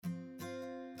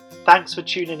Thanks for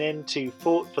tuning in to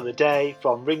Thought for the Day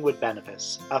from Ringwood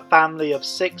Benefice, a family of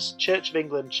 6 Church of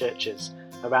England churches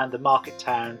around the market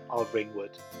town of Ringwood.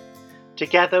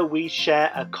 Together we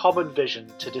share a common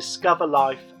vision to discover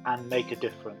life and make a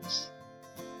difference.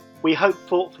 We hope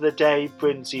Thought for the Day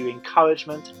brings you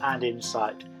encouragement and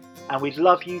insight, and we'd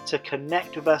love you to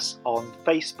connect with us on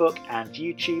Facebook and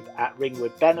YouTube at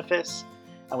Ringwood Benefice,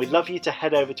 and we'd love you to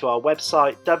head over to our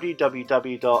website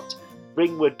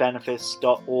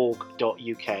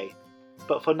www.ringwoodbenefice.org.uk.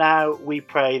 But for now, we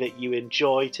pray that you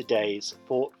enjoy today's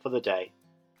Thought for the Day.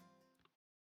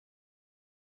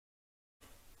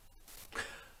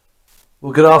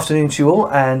 Well, good afternoon to you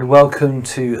all and welcome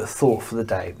to Thought for the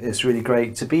Day. It's really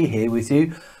great to be here with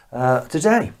you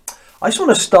today. I just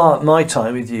want to start my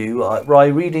time with you by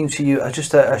reading to you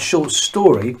just a short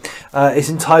story. It's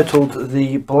entitled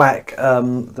The Black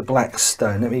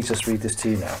Stone. Let me just read this to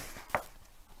you now.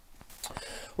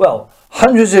 Well,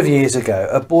 hundreds of years ago,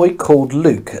 a boy called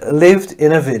Luke lived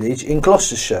in a village in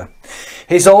Gloucestershire.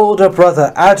 His older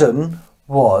brother Adam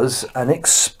was an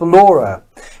explorer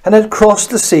and had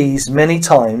crossed the seas many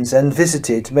times and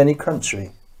visited many countries.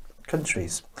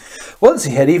 Once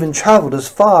he had even travelled as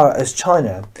far as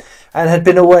China and had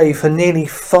been away for nearly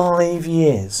 5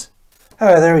 years.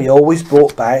 However, he always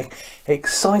brought back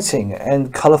exciting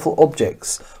and colourful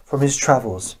objects from his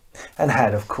travels and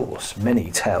had, of course,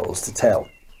 many tales to tell.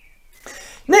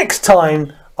 Next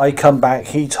time I come back,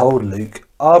 he told Luke,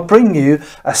 I'll bring you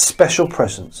a special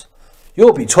present.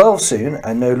 You'll be 12 soon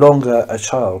and no longer a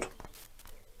child.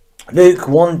 Luke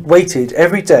waited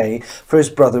every day for his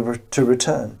brother to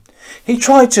return. He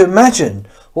tried to imagine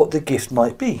what the gift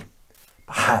might be.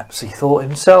 Perhaps, he thought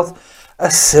himself,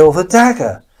 a silver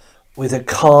dagger with a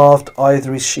carved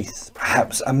ivory sheath.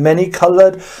 Perhaps a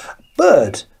many-coloured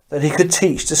bird that he could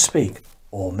teach to speak.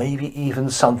 Or maybe even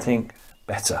something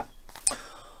better.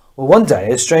 Well, one day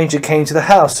a stranger came to the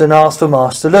house and asked for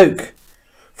Master Luke.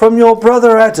 From your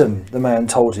brother Adam, the man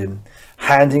told him,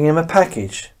 handing him a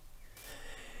package.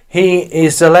 He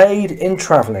is delayed in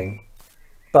travelling,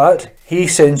 but he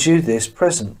sends you this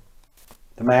present.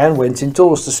 The man went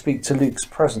indoors to speak to Luke's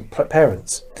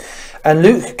parents, and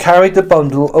Luke carried the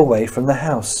bundle away from the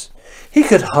house. He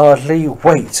could hardly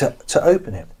wait to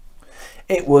open it.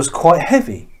 It was quite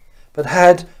heavy, but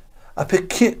had a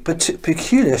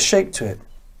peculiar shape to it.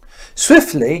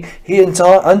 Swiftly he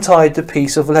untied the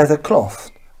piece of leather cloth,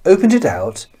 opened it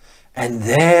out, and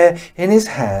there in his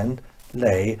hand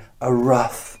lay a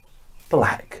rough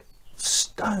black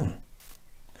stone.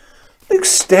 Luke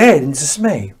stared in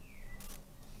dismay.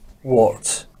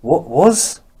 What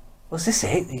was this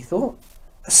it? He thought.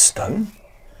 A stone?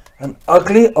 An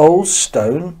ugly old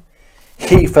stone?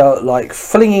 He felt like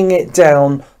flinging it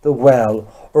down the well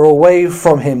or away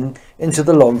from him into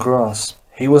the long grass.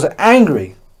 He was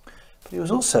angry, but he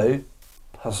was also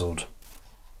puzzled.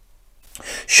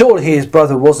 Surely his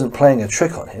brother wasn't playing a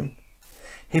trick on him.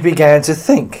 He began to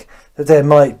think that there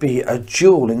might be a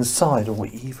jewel inside, or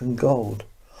even gold.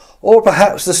 Or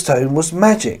perhaps the stone was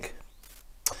magic.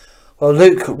 Well,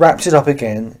 Luke wrapped it up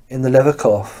again in the leather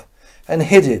cloth and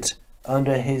hid it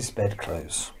under his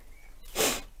bedclothes.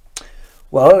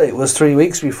 Well, it was 3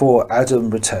 weeks before Adam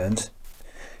returned.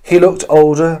 He looked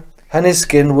older and his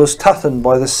skin was toughened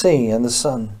by the sea and the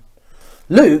sun.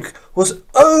 Luke was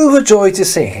overjoyed to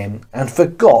see him and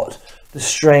forgot the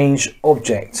strange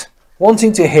object,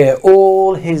 wanting to hear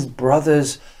all his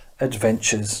brother's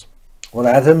adventures. Well,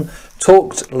 Adam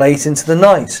talked late into the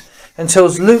night until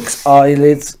Luke's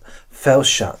eyelids fell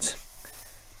shut,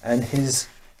 and his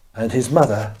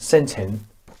mother sent him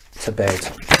to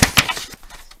bed.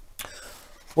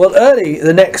 Well, early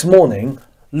the next morning,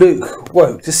 Luke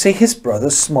woke to see his brother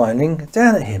smiling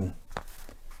down at him.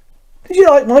 Did you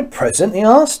like my present? He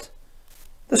asked.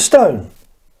 The stone.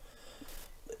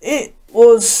 It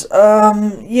was,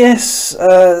 yes,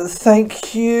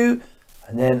 thank you.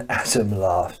 And then Adam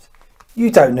laughed. You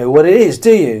don't know what it is,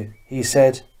 do you? He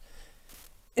said.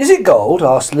 Is it gold?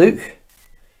 Asked Luke.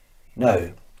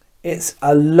 No, it's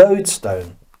a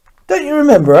lodestone. Don't you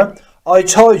remember? I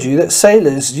told you that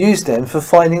sailors used them for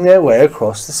finding their way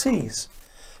across the seas.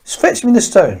 Just fetch me the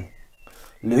stone.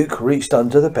 Luke reached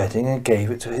under the bedding and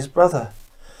gave it to his brother.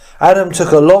 Adam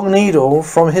took a long needle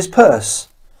from his purse.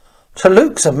 To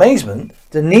Luke's amazement,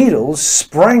 the needle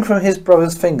sprang from his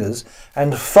brother's fingers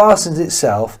and fastened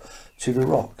itself to the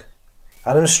rock.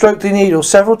 Adam stroked the needle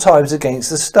several times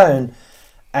against the stone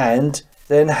and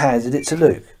then handed it to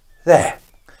Luke. There.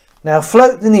 Now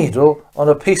float the needle on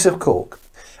a piece of cork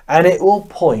and it will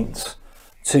point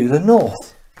to the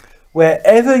north.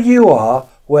 Wherever you are,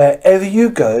 wherever you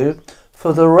go,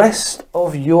 for the rest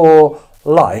of your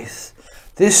life,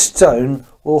 This stone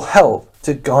will help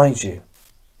to guide you.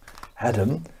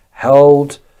 Adam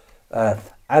held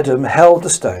the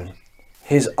stone,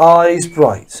 his eyes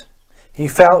bright. He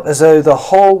felt as though the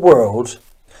whole world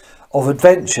of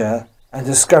adventure and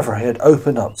discovery had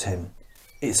opened up to him.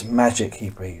 It's magic, he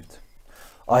breathed.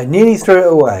 I nearly threw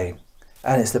it away,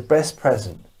 and it's the best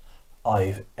present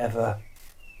I've ever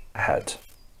had.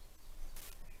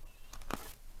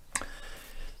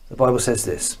 The Bible says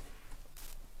this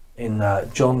in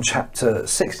John chapter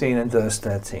 16 and verse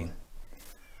 13.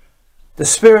 The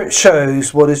Spirit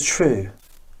shows what is true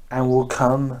and will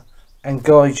come and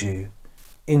guide you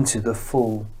into the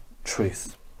full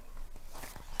truth.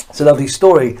 It's a lovely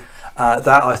story that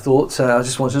I thought I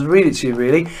just wanted to read it to you,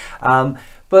 really.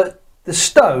 But the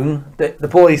stone that the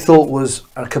boy thought was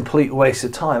a complete waste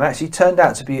of time actually turned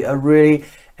out to be a really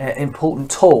important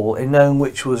tool in knowing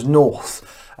which was north.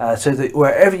 So that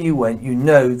wherever you went, you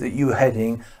know that you were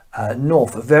heading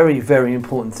north. A very, very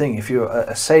important thing if you're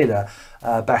a sailor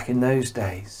back in those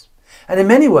days. And in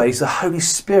many ways, the Holy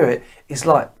Spirit is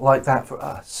like that for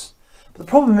us. But the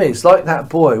problem is, like that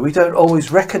boy, we don't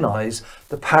always recognise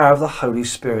the power of the Holy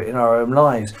Spirit in our own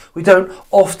lives. We don't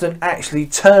often actually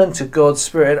turn to God's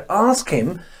Spirit and ask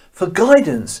Him for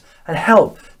guidance and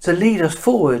help to lead us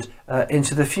forward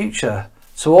into the future.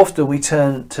 So often we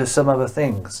turn to some other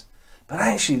things. But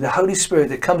actually, the Holy Spirit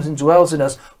that comes and dwells in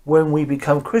us when we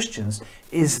become Christians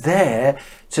is there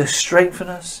to strengthen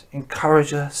us,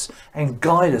 encourage us, and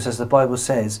guide us, as the Bible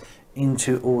says,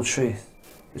 into all truth.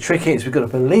 The trick is we've got to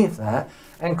believe that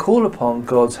and call upon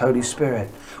God's Holy Spirit.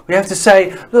 We have to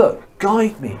say, look,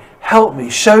 guide me, help me,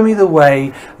 show me the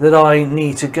way that I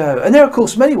need to go. And there are, of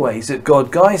course, many ways that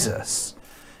God guides us.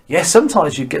 Yes,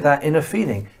 sometimes you get that inner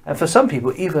feeling. And for some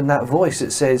people, even that voice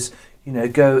that says,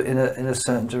 go in a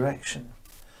certain direction.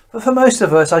 But for most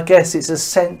of us, I guess it's a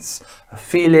sense, a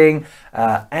feeling,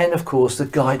 and of course the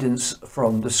guidance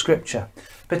from the Scripture,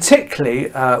 particularly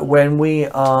when we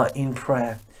are in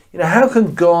prayer. How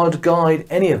can God guide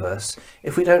any of us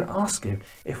if we don't ask Him,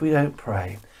 if we don't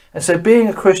pray? And so being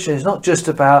a Christian is not just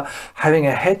about having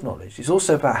a head knowledge, it's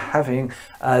also about having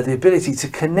the ability to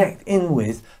connect in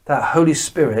with that Holy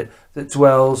Spirit that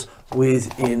dwells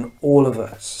within all of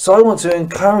us. So I want to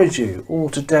encourage you all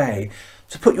today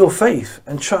to put your faith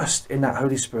and trust in that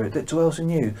Holy Spirit that dwells in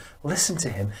you. Listen to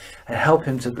Him and help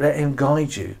Him to let Him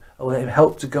guide you, or let Him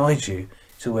help to guide you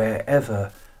to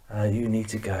wherever you need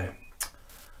to go.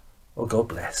 Well, God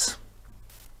bless.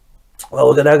 Well,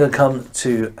 we're now going to come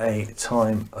to a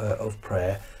time of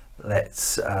prayer.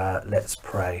 Let's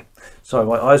pray. Sorry,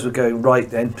 my eyes were going right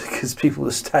then because people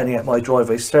were standing at my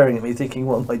driveway staring at me thinking,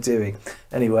 what am I doing?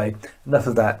 Anyway, enough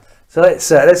of that. So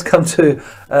let's come to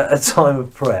a time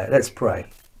of prayer. Let's pray.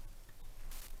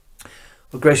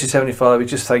 Well, gracious Heavenly Father, we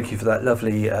just thank you for that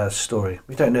lovely story.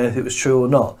 We don't know if it was true or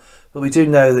not, but we do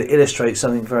know that it illustrates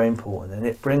something very important, and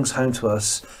it brings home to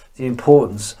us the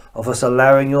importance of us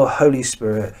allowing your Holy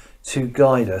Spirit to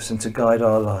guide us and to guide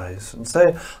our lives. And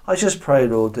so I just pray,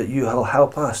 Lord, that you will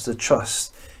help us to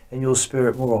trust in your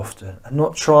Spirit more often and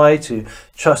not try to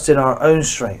trust in our own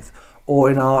strength or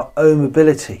in our own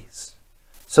abilities.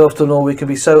 So often, Lord, we can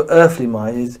be so earthly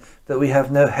minded that we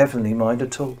have no heavenly mind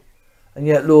at all. And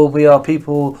yet, Lord, we are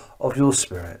people of your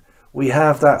Spirit. We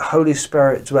have that Holy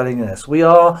Spirit dwelling in us. We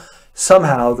are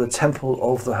somehow the temple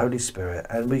of the Holy Spirit.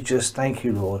 And we just thank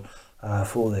you, Lord,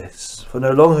 for this. For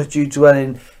no longer do you dwell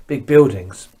in big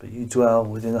buildings, but you dwell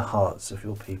within the hearts of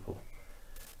your people.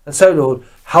 And so, Lord,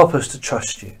 help us to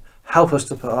trust you. Help us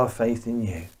to put our faith in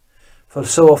you. For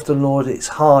so often, Lord, it's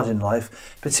hard in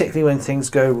life, particularly when things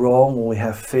go wrong or we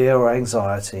have fear or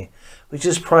anxiety. We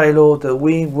just pray, Lord, that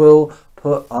we will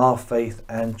put our faith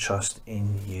and trust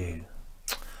in you.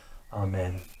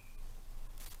 Amen.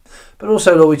 But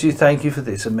also, Lord, we do thank you for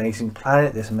this amazing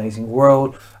planet, this amazing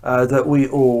world that we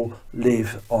all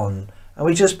live on. And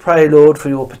we just pray, Lord, for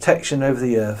your protection over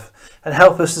the earth and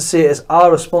help us to see it as our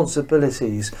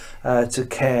responsibilities to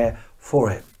care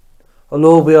for it. Oh,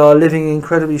 Lord, we are living in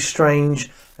incredibly strange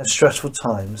and stressful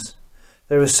times.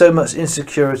 There is so much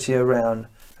insecurity around,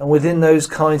 and within those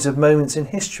kinds of moments in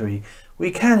history,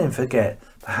 we can forget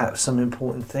perhaps some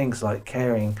important things like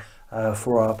caring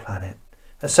for our planet.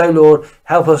 And so, Lord,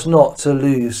 help us not to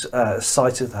lose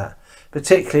sight of that,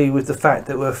 particularly with the fact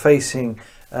that we're facing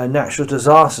natural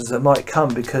disasters that might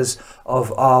come because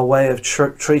of our way of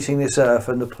treating this earth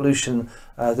and the pollution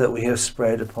that we have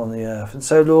spread upon the earth. And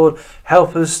so, Lord,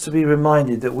 help us to be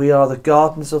reminded that we are the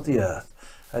gardeners of the earth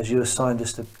as you assigned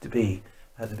us to be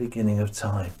at the beginning of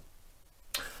time.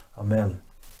 Amen.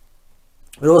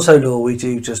 But also, Lord, we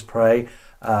do just pray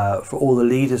for all the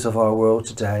leaders of our world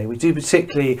today. We do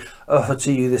particularly offer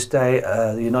to you this day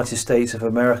the United States of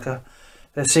America.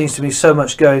 There seems to be so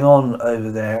much going on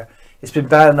over there. It's been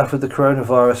bad enough with the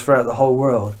coronavirus throughout the whole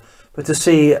world, but to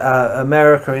see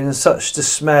America in such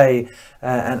dismay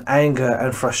and anger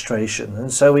and frustration.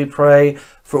 And so we pray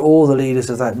for all the leaders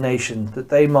of that nation that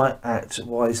they might act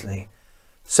wisely.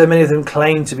 So many of them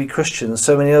claim to be Christians,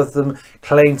 so many of them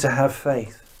claim to have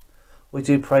faith. We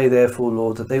do pray therefore,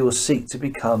 Lord, that they will seek to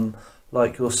become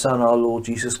like your Son, our Lord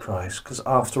Jesus Christ, because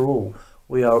after all,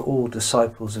 we are all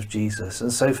disciples of Jesus.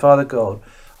 And so, Father God,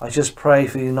 I just pray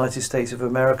for the United States of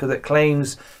America that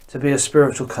claims to be a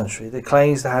spiritual country, that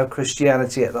claims to have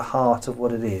Christianity at the heart of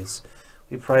what it is.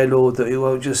 We pray, Lord, that we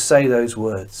won't just say those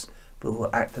words, but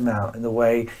will act them out in the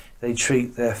way they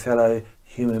treat their fellow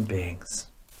human beings.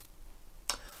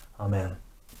 Amen.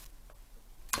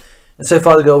 And so,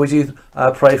 Father God, we do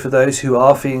pray for those who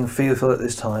are feeling fearful at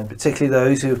this time, particularly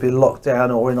those who have been locked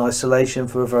down or in isolation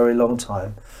for a very long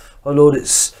time. Oh Lord,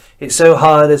 it's so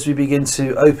hard as we begin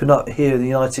to open up here in the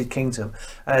United Kingdom,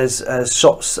 as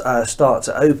shops start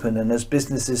to open and as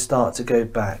businesses start to go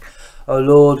back. Oh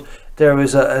Lord, there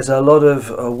is a lot of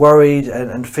worried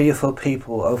and fearful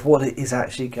people of what it is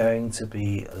actually going to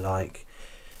be like.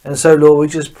 And so, Lord, we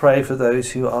just pray for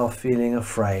those who are feeling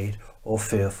afraid or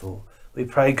fearful. We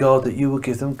pray, God, that you will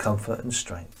give them comfort and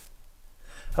strength.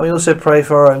 And we also pray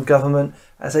for our own government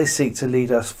as they seek to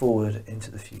lead us forward into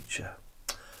the future.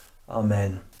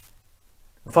 Amen.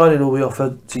 And finally, Lord, we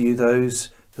offer to you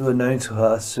those who are known to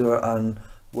us who are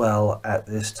unwell at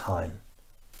this time.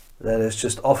 Let us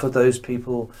just offer those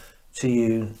people to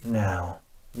you now.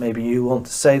 Maybe you want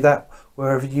to say that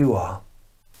wherever you are.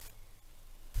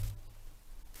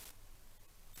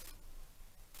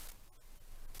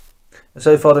 And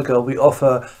so, Father God, we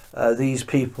offer these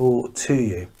people to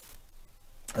you.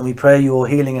 And we pray your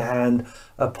healing hand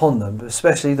upon them,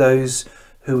 especially those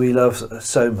who we love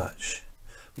so much.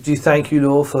 We do thank you,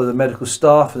 Lord, for the medical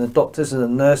staff and the doctors and the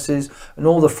nurses and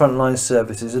all the frontline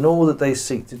services and all that they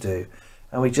seek to do.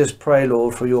 And we just pray,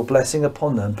 Lord, for your blessing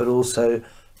upon them, but also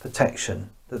protection,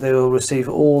 that they will receive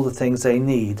all the things they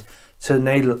need to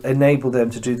enable them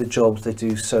to do the jobs they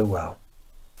do so well.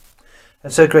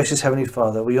 And so, gracious Heavenly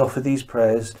Father, we offer these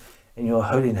prayers in your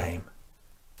holy name.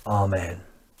 Amen.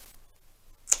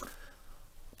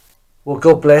 Well,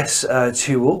 God bless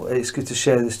to you all. It's good to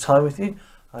share this time with you.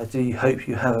 I do hope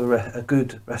you have a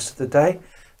good rest of the day.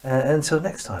 Until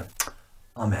next time.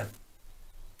 Amen.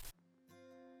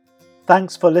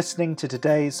 Thanks for listening to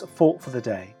today's Thought for the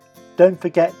Day. Don't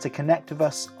forget to connect with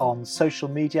us on social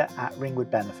media at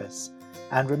Ringwood Benefice.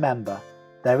 And remember,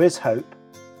 there is hope,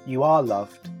 you are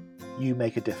loved, you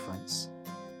make a difference.